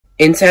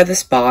Inside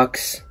this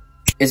box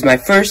is my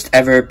first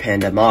ever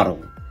Panda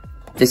model.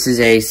 This is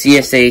a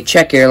CSA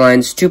Czech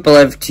Airlines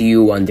Tupolev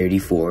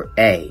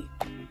Tu-134A.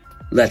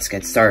 Let's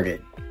get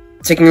started.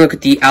 Taking a look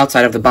at the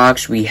outside of the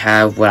box, we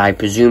have what I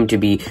presume to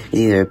be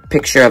either a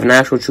picture of an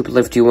actual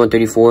Tupolev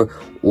Tu-134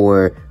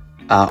 or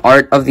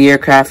art of the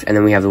aircraft, and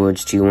then we have the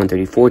words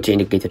Tu-134 to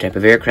indicate the type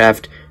of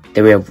aircraft.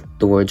 Then we have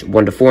the words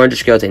 1 to 400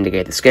 scale to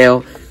indicate the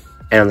scale.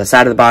 And on the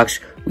side of the box,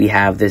 we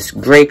have this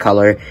gray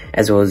color,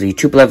 as well as the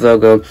Tupolev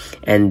logo,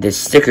 and this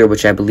sticker,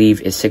 which I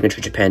believe is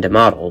signature to Panda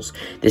models.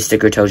 This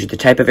sticker tells you the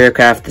type of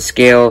aircraft, the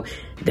scale,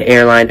 the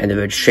airline, and the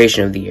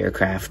registration of the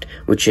aircraft,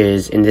 which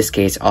is, in this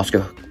case,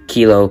 Oscar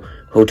Kilo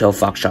Hotel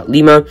Foxtrot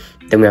Lima.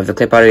 Then we have the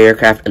clip art of the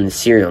aircraft and the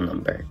serial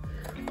number.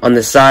 On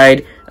the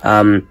side,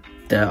 the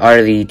art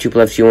of the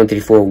Tupolev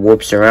Tu-134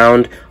 warps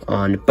around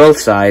on both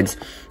sides,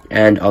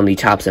 and on the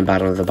tops and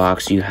bottom of the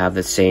box, you have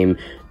the same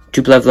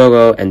Tupolev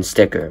logo and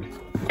sticker.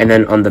 And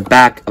then on the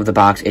back of the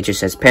box, it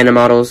just says Panda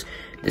models,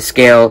 the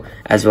scale,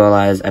 as well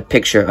as a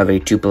picture of a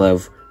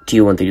Tupolev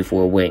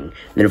Tu-134 wing.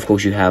 And then, of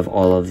course, you have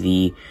all of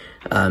the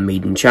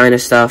made in China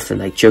stuff and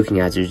like choking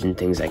hazards and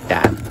things like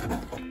that.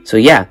 So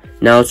yeah,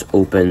 now let's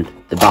open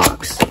the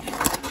box.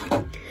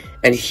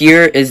 And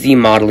here is the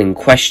model in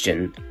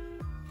question.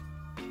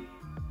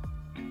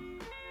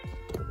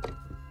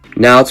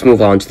 Now let's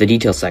move on to the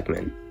detail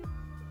segment.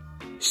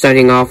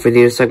 Starting off with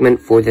the segment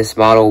for this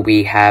model,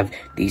 we have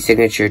the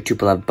signature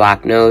Tupolev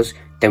black nose,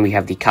 then we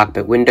have the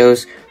cockpit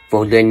windows,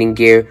 forward landing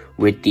gear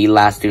with the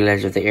last 3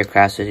 letters of the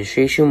aircraft's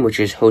registration,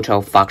 which is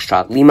Hotel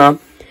Foxtrot Lima.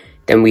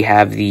 Then we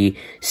have the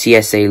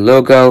CSA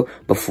logo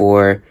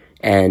before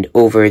and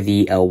over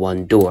the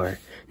L1 door.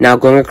 Now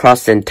going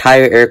across the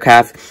entire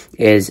aircraft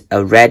is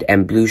a red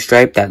and blue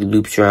stripe that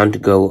loops around to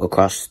go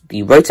across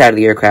the right side of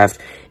the aircraft,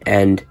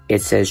 and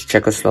it says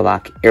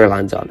Czechoslovak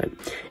Airlines on it.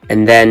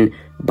 And then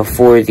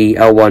before the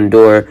L1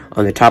 door,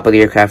 on the top of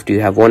the aircraft, you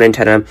have one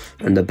antenna,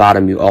 and the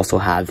bottom you also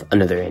have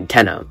another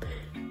antenna.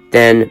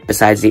 Then,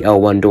 besides the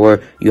L1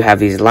 door, you have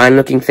these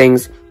line-looking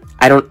things.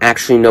 I don't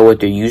actually know what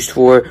they're used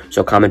for,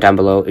 so comment down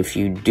below if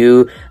you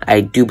do.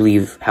 I do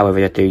believe, however,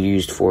 that they're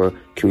used for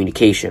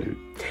communication.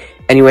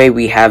 Anyway,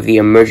 we have the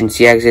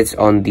emergency exits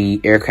on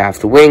the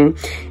aircraft wing,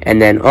 and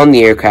then on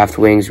the aircraft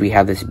wings, we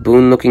have this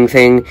boon-looking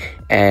thing,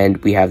 and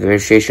we have the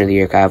registration of the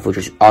aircraft, which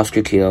is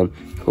Oscar Kilo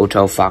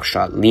Hotel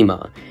Foxtrot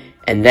Lima.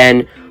 And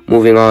then,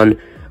 moving on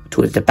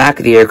towards the back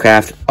of the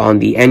aircraft, on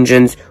the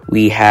engines,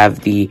 we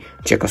have the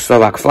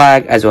Czechoslovak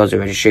flag, as well as the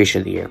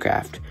registration of the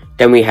aircraft.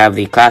 Then we have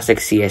the classic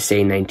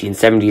CSA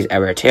 1970s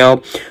era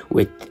tail,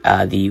 with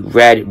the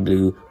red,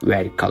 blue,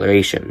 red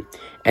coloration.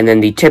 And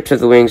then the tips of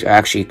the wings are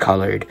actually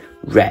colored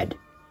red.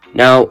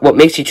 Now, what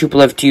makes the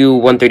Tupolev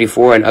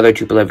Tu-134 and other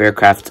Tupolev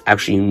aircraft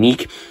actually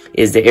unique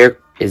is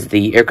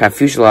the aircraft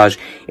fuselage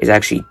is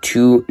actually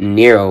too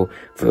narrow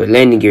for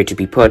landing gear to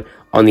be put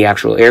on the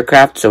actual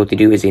aircraft. So what they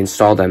do is they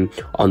install them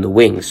on the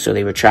wings, so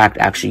they retract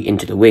actually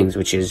into the wings,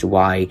 which is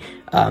why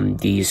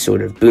these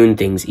sort of boon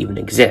things even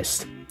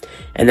exist.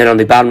 And then on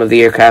the bottom of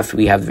the aircraft,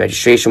 we have the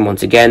registration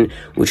once again,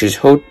 which is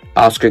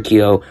Oscar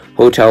Kilo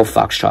Hotel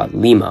Foxtrot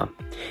Lima.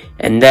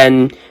 And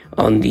then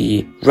on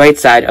the right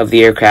side of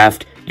the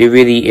aircraft, there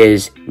really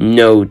is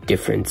no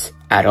difference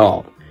at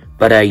all.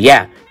 But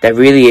yeah, that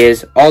really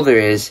is all there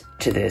is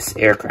to this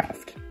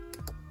aircraft.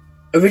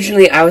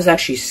 Originally, I was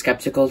actually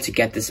skeptical to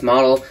get this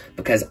model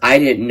because I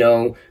didn't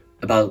know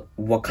about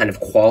what kind of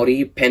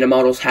quality Panda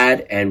models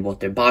had and what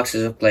their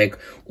boxes looked like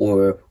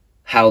or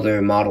how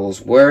their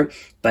models were.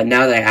 But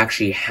now that I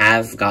actually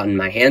have gotten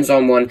my hands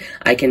on one,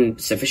 I can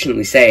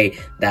sufficiently say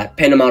that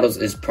Panda Models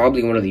is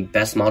probably one of the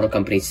best model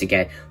companies to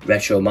get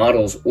retro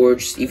models or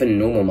just even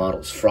normal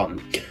models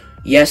from.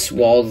 Yes,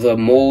 while the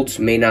molds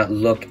may not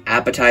look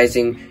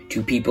appetizing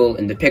to people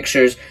in the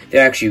pictures,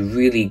 they're actually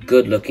really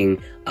good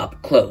looking up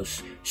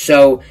close.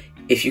 So,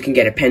 if you can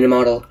get a Panda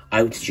model,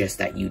 I would suggest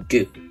that you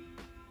do.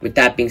 With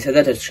that being said,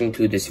 that does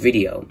conclude this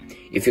video.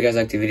 If you guys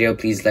liked the video,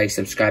 please like,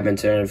 subscribe, and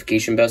turn on the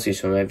notification bell so you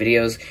see my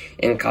videos,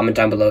 and comment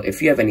down below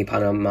if you have any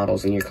Panda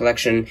models in your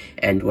collection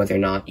and whether or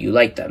not you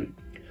like them.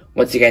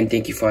 Once again,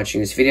 thank you for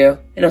watching this video,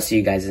 and I'll see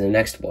you guys in the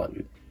next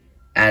one.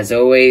 As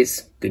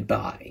always,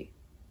 goodbye.